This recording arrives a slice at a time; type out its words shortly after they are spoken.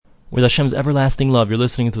with Hashem's everlasting love. You're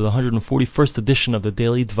listening to the 141st edition of the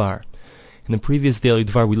Daily Dvar. In the previous Daily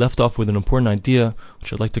Dvar, we left off with an important idea,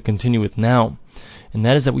 which I'd like to continue with now. And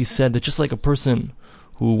that is that we said that just like a person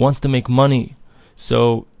who wants to make money,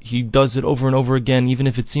 so he does it over and over again, even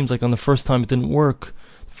if it seems like on the first time it didn't work.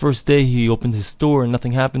 The first day he opened his store and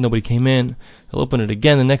nothing happened, nobody came in. He'll open it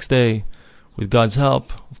again the next day with God's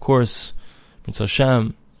help, of course, Mitzvah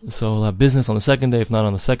Hashem. So he'll have business on the second day, if not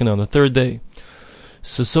on the second day, on the third day.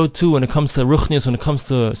 So too when it comes to ruchnius, when it comes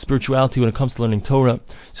to spirituality, when it comes to learning Torah.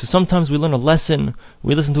 So sometimes we learn a lesson,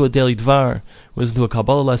 we listen to a daily dvar, we listen to a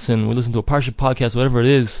Kabbalah lesson, we listen to a Parsha podcast, whatever it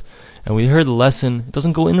is, and we hear the lesson. It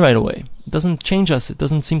doesn't go in right away. It doesn't change us. It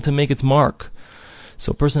doesn't seem to make its mark.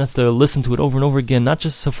 So a person has to listen to it over and over again, not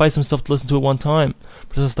just suffice himself to listen to it one time. A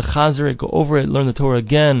person has to chazer it, go over it, learn the Torah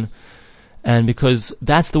again. And because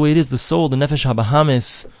that's the way it is, the soul, the nefesh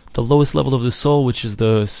habahamis, the lowest level of the soul, which is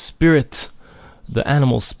the spirit, the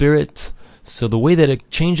animal spirit. So the way that it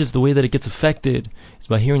changes, the way that it gets affected, is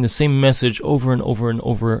by hearing the same message over and over and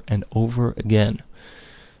over and over again.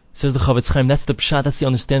 Says the Chavetz Chaim, that's the pshat, that's the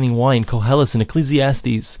understanding why in Koheles, in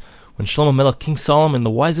Ecclesiastes, when Shlomo Melech, King Solomon, the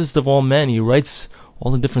wisest of all men, he writes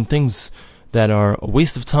all the different things that are a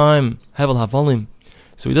waste of time, Hevel Havalim.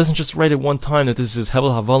 So he doesn't just write at one time that this is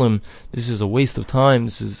Hevel Havalim, this is a waste of time,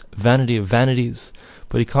 this is vanity of vanities,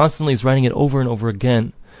 but he constantly is writing it over and over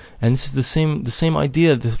again. And this is the same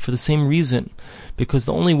idea for the same reason, because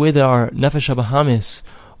the only way that our nefesh habahamis,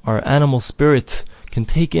 our animal spirit, can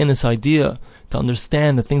take in this idea to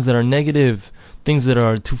understand the things that are negative, things that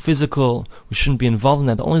are too physical, we shouldn't be involved in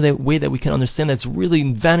that. The only way that we can understand that's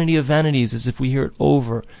really vanity of vanities is if we hear it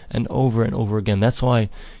over and over and over again. That's why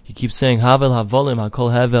he keeps saying, Havel havolim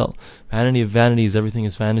hakol havel, vanity of vanities, everything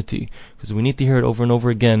is vanity. Because we need to hear it over and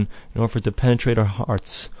over again in order for it to penetrate our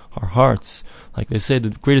hearts. Our hearts, like they say, the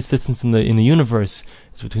greatest distance in the universe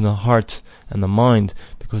is between the heart and the mind,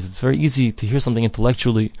 because it's very easy to hear something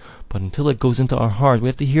intellectually, but until it goes into our heart, we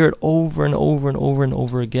have to hear it over and over and over and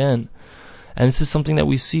over again. And this is something that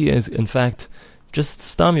we see as, in fact,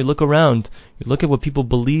 just you look around, you look at what people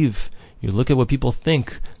believe, you look at what people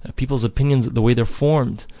think, people's opinions, the way they're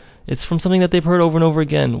formed. It's from something that they've heard over and over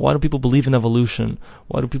again. Why do people believe in evolution?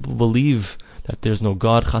 Why do people believe that there's no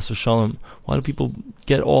God, chas v'shalom? Why do people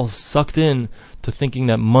get all sucked in to thinking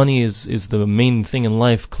that money is the main thing in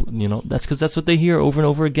life? That's because that's what they hear over and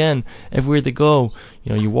over again. Everywhere they go,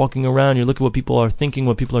 you're walking around, you look at what people are thinking,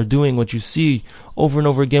 what people are doing, what you see over and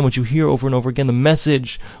over again, what you hear over and over again, the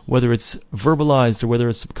message, whether it's verbalized or whether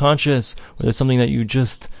it's subconscious, whether it's something that you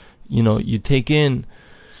just, you take in.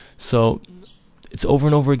 So it's over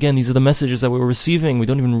and over again. These are the messages that we're receiving. We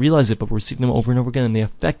don't even realize it, but we're receiving them over and over again, and they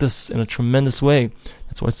affect us in a tremendous way.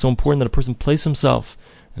 That's why it's so important that a person place himself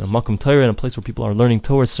in a Makom Torah, in a place where people are learning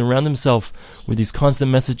Torah, surround himself with these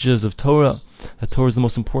constant messages of Torah. That Torah is the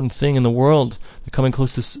most important thing in the world. They're coming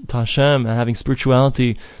close to Hashem and having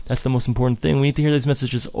spirituality. That's the most important thing. We need to hear these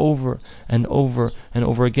messages over and over and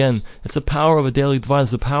over again. That's the power of a daily dvar.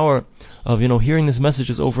 It's the power of hearing these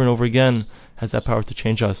messages over and over again. Has that power to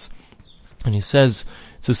change us. And he says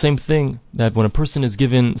it's the same thing that when a person is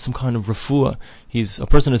given some kind of refuah, a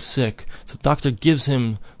person is sick, so the doctor gives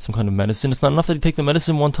him some kind of medicine. It's not enough that he take the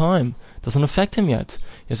medicine one time. It doesn't affect him yet.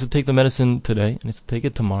 He has to take the medicine today, and he has to take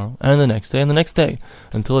it tomorrow, and the next day, and the next day,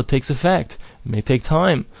 until it takes effect. It may take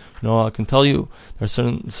time. I can tell you there are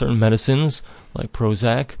certain medicines, like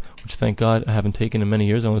Prozac, which thank God I haven't taken in many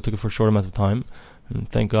years. I only took it for a short amount of time. And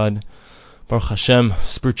thank God, Baruch Hashem,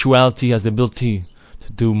 spirituality has the ability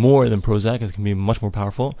to do more than Prozac. It can be much more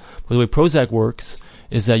powerful. But the way Prozac works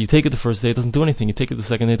is that you take it the first day, it doesn't do anything. You take it the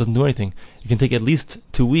second day, it doesn't do anything. It can take at least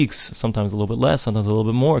 2 weeks, sometimes a little bit less, sometimes a little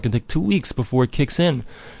bit more. It can take 2 weeks before it kicks in,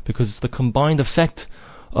 because it's the combined effect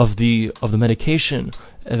of the medication,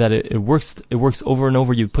 and that it works over and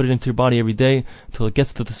over. You put it into your body every day until it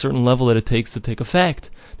gets to the certain level that it takes to take effect.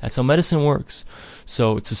 That's how medicine works.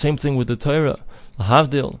 So it's the same thing with the Torah.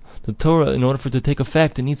 Lahavdil, the Torah, in order for it to take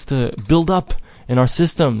effect, it needs to build up in our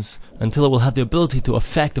systems until it will have the ability to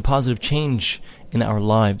affect a positive change in our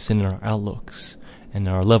lives and in our outlooks and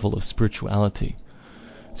our level of spirituality.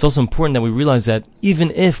 It's also important that we realize that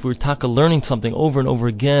even if we're learning something over and over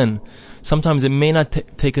again, sometimes it may not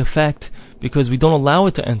take effect because we don't allow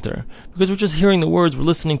it to enter. Because we're just hearing the words, we're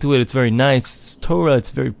listening to it, it's very nice, it's Torah, it's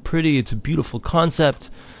very pretty, it's a beautiful concept,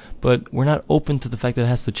 but we're not open to the fact that it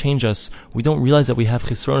has to change us. We don't realize that we have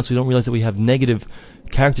chisronos, we don't realize that we have negative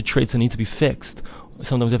character traits that need to be fixed.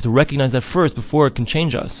 Sometimes we have to recognize that first before it can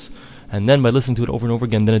change us. and then by listening to it over and over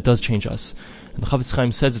again, then it does change us. And the Chafetz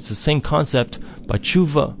Chaim says it's the same concept by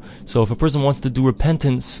tshuva. So if a person wants to do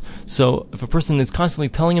repentance, so if a person is constantly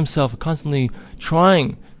telling himself, constantly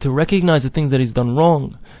trying to recognize the things that he's done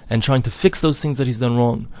wrong, and trying to fix those things that he's done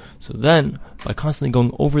wrong, so then, by constantly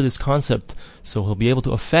going over this concept, so he'll be able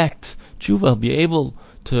to affect tshuva, he'll be able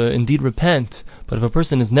to indeed repent. But if a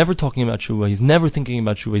person is never talking about tshuva, he's never thinking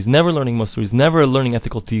about tshuva, he's never learning Musar, he's never learning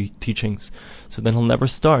ethical teachings, so then he'll never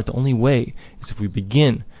start. The only way is if we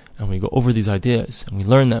begin and we go over these ideas and we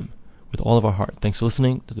learn them with all of our heart. Thanks for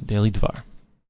listening to the Daily Dvar.